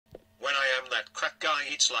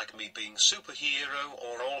it's like me being superhero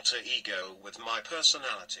or alter ego with my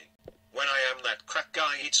personality. When I am that crack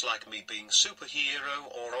guy, it's like me being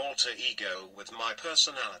superhero or alter ego with my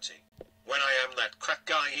personality. When I am that crack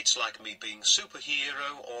guy, it's like me being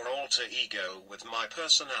superhero or alter ego with my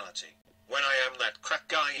personality. When I am that crack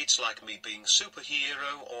guy, it's like me being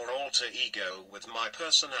superhero or alter ego with my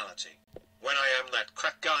personality. When I am that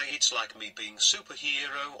crack guy, it's like me being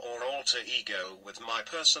superhero or alter ego with my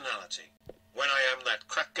personality. When I am that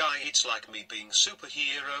crack guy, it's like me being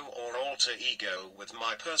superhero or alter ego with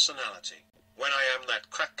my personality. When I am that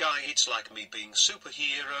crack guy, it's like me being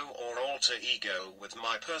superhero or alter ego with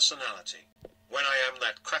my personality. When I am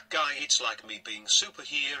that crack guy, it's like me being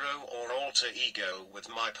superhero or alter ego with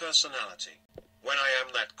my personality. When I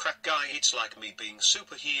am that crack guy, it's like me being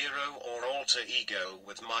superhero or alter ego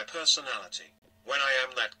with my personality. When I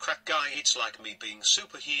am that crack guy, it's like me being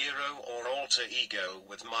superhero or alter ego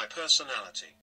with my personality.